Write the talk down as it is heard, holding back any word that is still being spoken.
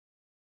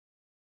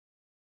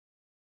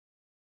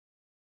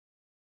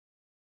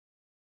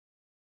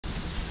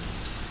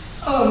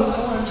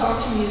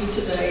talk to you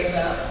today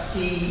about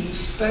the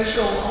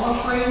special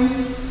offering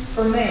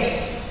for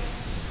May.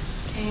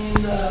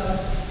 And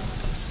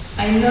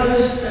I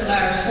noticed that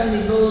our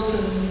Sunday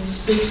bulletin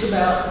speaks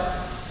about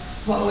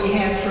what we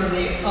had for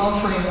the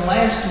offering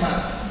last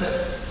month,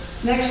 but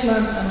next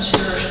month I'm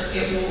sure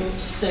it will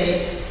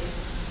state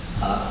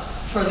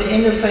for the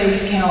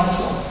Interfaith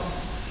Council.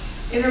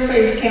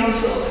 Interfaith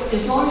Council,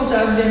 as long as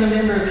I've been a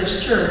member of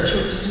this church,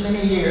 which is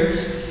many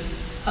years,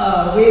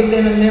 we have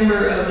been a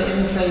member of the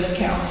Interfaith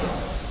Council.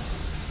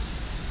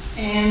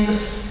 And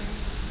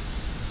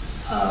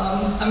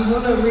I'm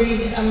going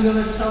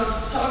to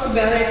talk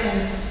about it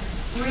and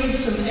read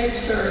some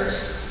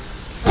excerpts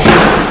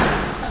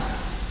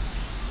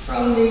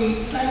from the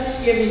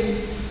Thanksgiving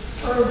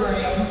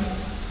program.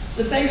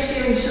 The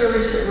Thanksgiving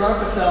service at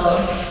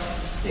Rockefeller,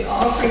 the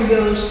offering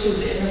goes to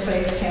the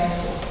Interfaith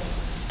Council.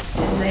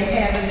 And they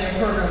have in their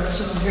program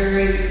some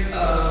very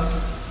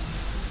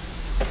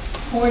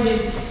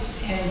pointed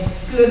and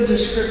good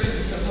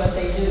descriptions of what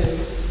they do.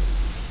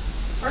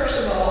 First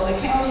of all, the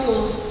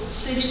council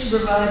seeks to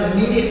provide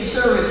immediate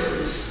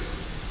services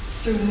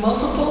through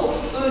multiple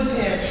food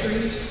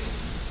pantries,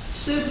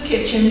 soup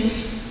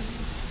kitchens,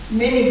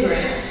 mini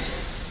grants.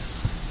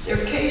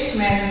 Their case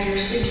manager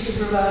seeks to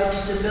provide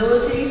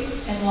stability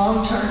and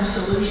long-term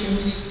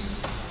solutions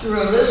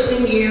through a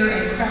listening ear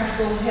and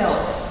practical help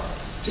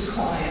to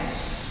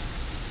clients,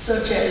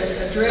 such as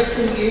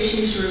addressing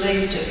issues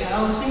related to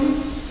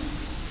housing,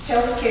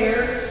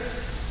 healthcare,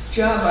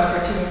 job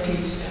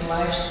opportunities, and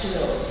life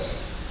skills.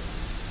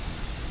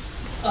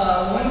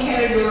 One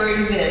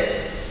category that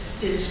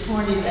is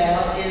pointed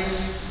out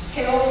is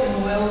health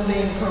and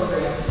well-being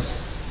programs,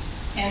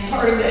 and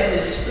part of that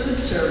is food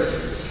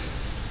services.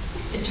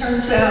 It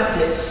turns out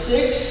that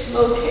 6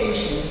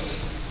 locations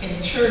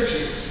in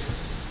churches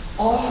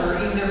offer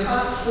either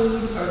hot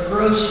food or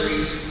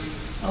groceries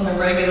on a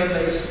regular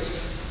basis.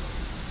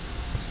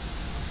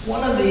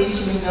 One of these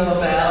we know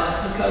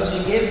about because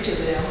we give to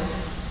them,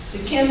 the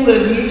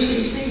Kenwood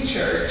UCC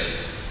church,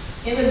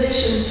 in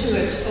addition to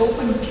its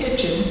open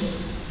kitchen,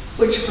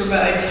 which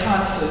provides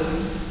hot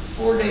food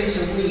 4 days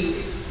a week,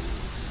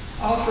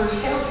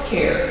 offers health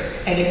care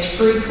at its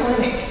free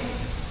clinic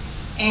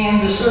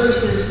and the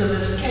services of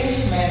its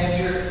case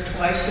manager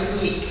twice a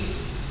week.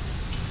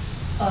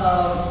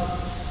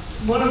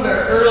 One of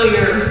our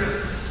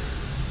earlier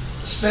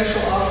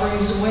special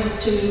offerings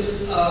went to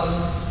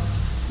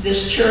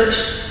this church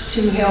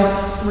to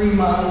help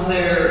remodel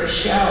their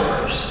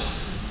showers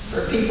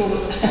for people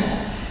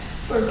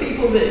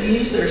that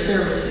use their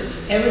services.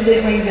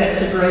 Evidently,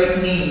 that's a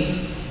great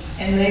need,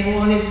 and they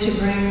wanted to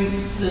bring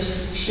the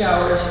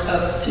showers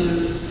up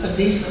to a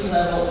decent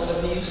level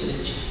of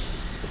usage.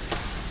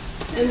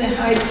 Then the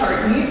Hyde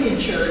Park Union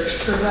Church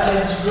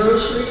provides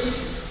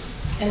groceries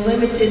and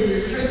limited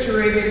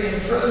refrigerated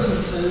and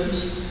frozen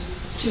foods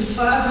to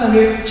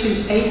 500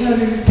 to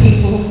 800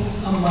 people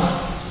a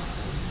month.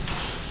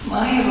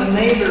 I have a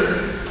neighbor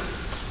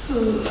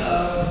who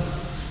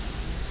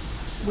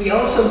we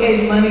also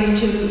gave money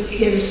to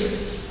his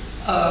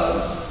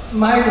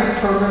migrant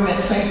program at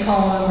St.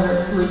 Paul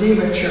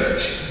Redeemer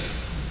Church.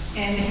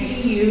 And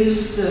he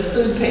used the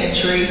food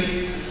pantry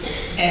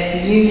at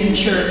the Union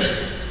Church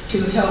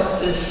to help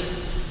this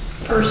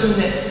person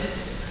that's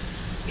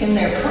in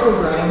their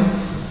program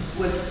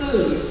with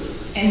food.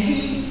 And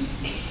he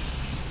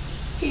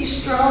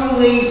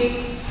strongly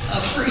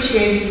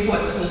appreciated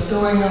what was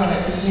going on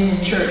at the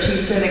Union Church. He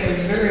said it was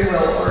very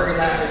well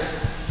organized,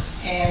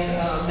 and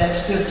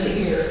that's good to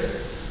hear.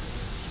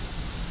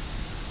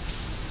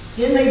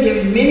 Then they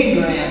give mini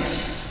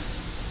grants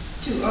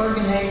to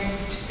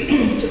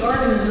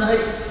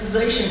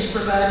organizations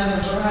providing a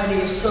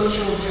variety of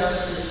social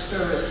justice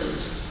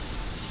services.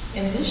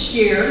 And this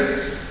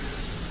year,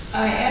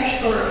 I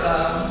asked for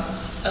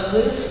a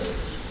list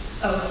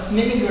of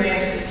mini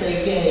grants that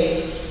they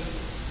gave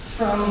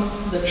from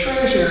the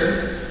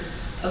treasurer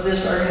of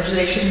this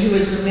organization, who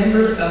is a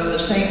member of the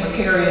St.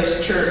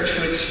 Macarius Church,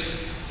 which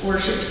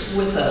worships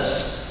with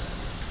us.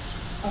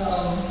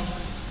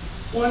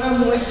 One of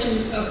them went to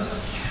a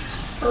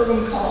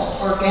program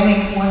called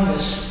Organic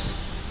Oneness.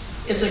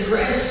 It's a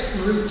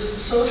grassroots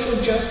social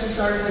justice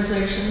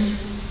organization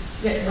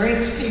that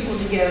brings people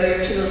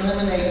together to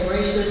eliminate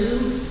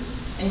racism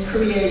and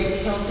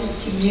create healthy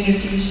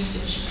communities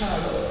in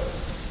Chicago.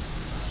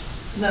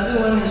 Another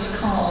one is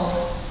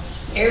called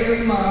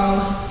Every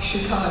Mom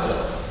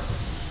Chicago.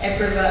 It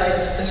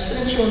provides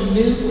essential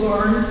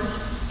newborn,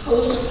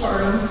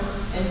 postpartum,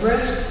 and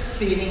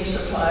breastfeeding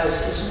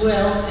supplies, as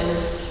well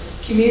as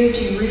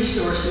community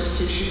resources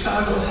to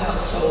Chicago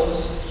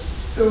households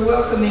who are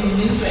welcoming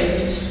new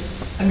babies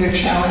under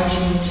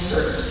challenging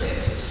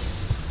circumstances.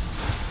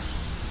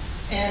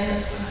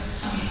 And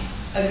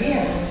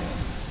again,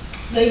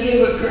 they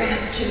gave a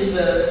grant to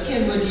the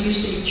Kenwood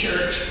UCC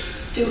Church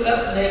to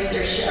update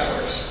their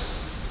showers.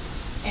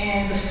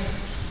 And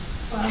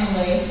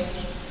finally,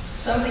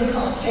 something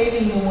called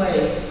Paving the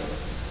Way,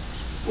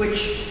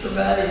 which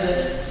provided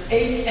an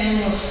 8th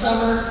annual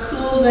summer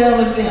cool down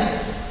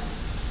event,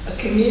 a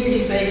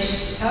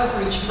community-based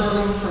outreach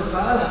program for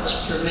violence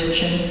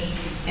prevention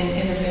and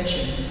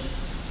intervention.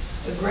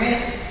 The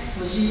grant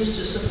was used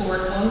to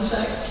support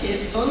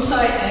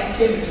on-site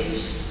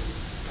activities,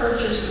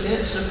 purchase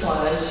event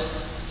supplies,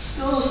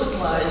 school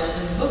supplies,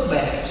 and book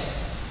bags,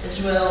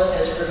 as well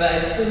as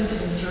provide food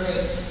and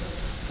drink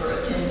for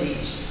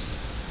attendees.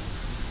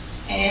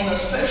 And a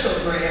special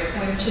grant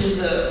went to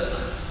the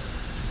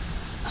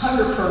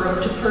hunger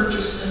program to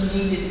purchase a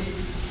needed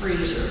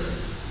freezer.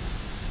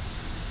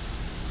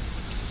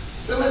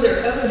 Some of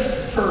their other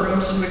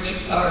programs, which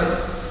are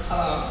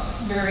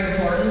very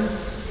important,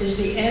 is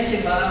the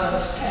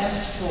Anti-Violence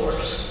Task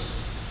Force.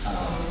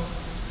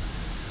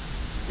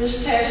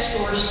 This task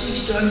force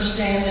seeks to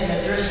understand and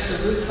address the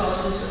root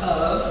causes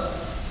of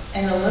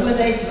and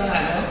eliminate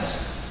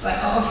violence by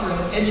offering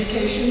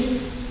education,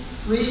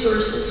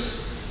 resources,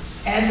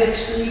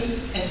 advocacy,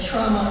 and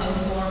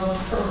trauma-informed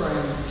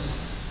programs,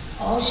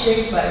 all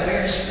shaped by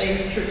various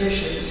faith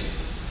traditions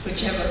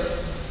which have a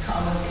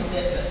common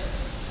commitment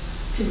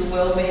to the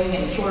well-being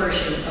and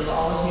flourishing of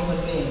all human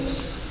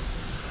beings.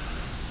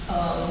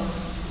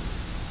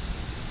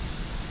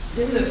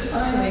 Then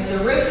finally,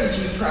 the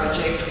Refugee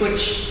Project,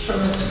 which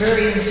from its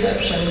very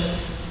inception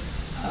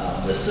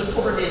was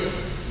supported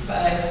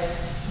by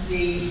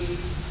the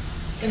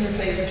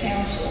Interfaith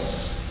Council.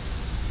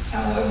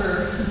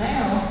 However,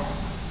 now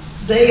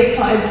they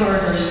applied for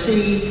and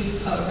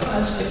received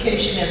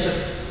classification as a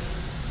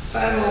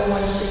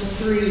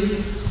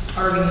 501c3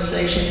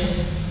 organization,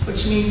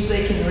 which means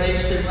they can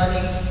raise their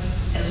money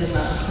as a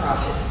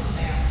nonprofit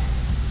now.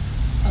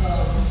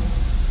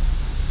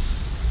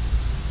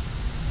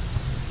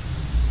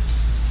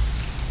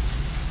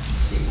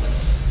 Let's see what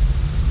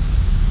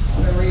I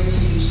want to read to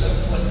you some of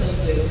what they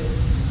do.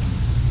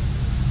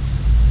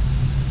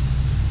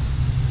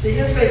 The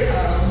Interfaith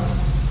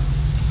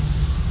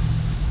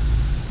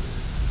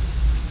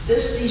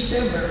this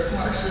December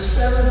marks the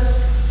 7th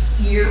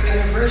year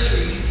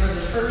anniversary for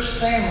the first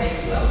family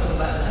welcomed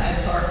by the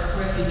Hyde Park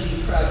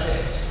Refugee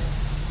Project.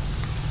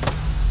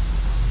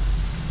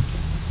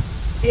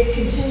 It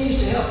continues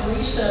to help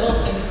resettle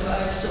and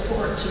provide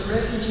support to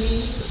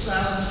refugees,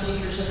 asylum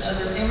seekers, and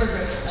other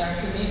immigrants in our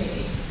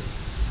community.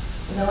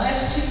 In the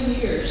last 2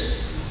 years,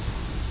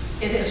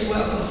 it has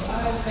welcomed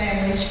 5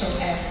 families from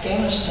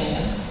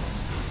Afghanistan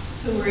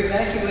who were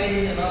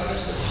evacuated in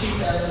August of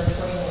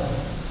 2021,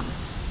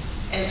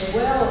 as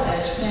well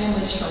as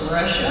families from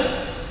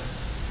Russia,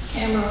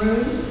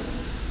 Cameroon,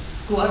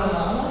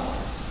 Guatemala,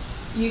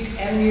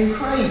 and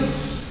Ukraine.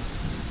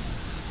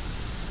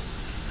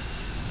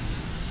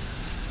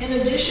 In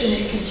addition,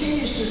 it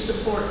continues to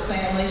support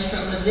families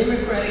from the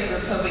Democratic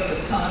Republic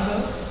of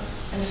Congo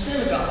and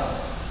Senegal,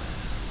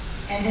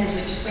 and has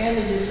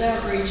expanded its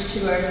outreach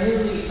to our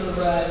newly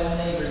arrived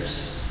neighbors.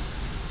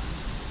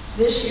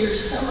 This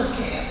year's summer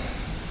camp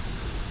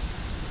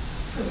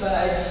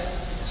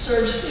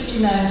serves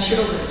 59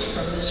 children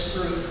from this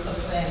group of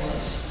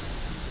families.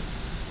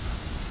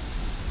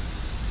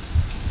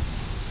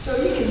 So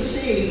you can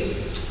see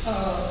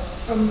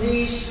from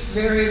these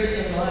varied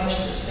and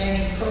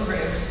life-sustaining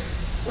programs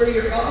where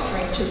your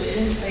offering to the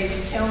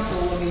Interfaith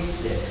Council will be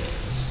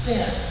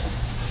spent.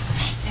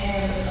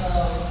 And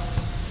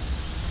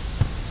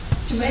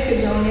to make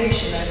a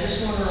donation, I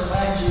just want to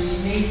remind you, you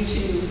need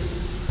to,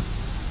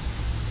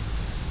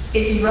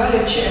 if you write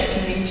a check,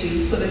 you need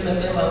to put in the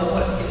memo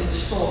what it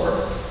is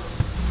for,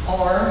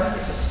 or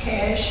if it's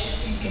cash,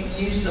 you can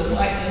use the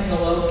white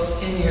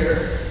envelope in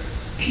your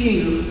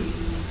pew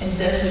and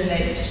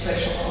designate a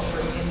special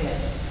offering in it.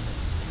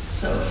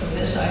 So from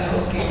this, I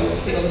hope you will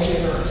feel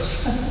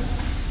generous.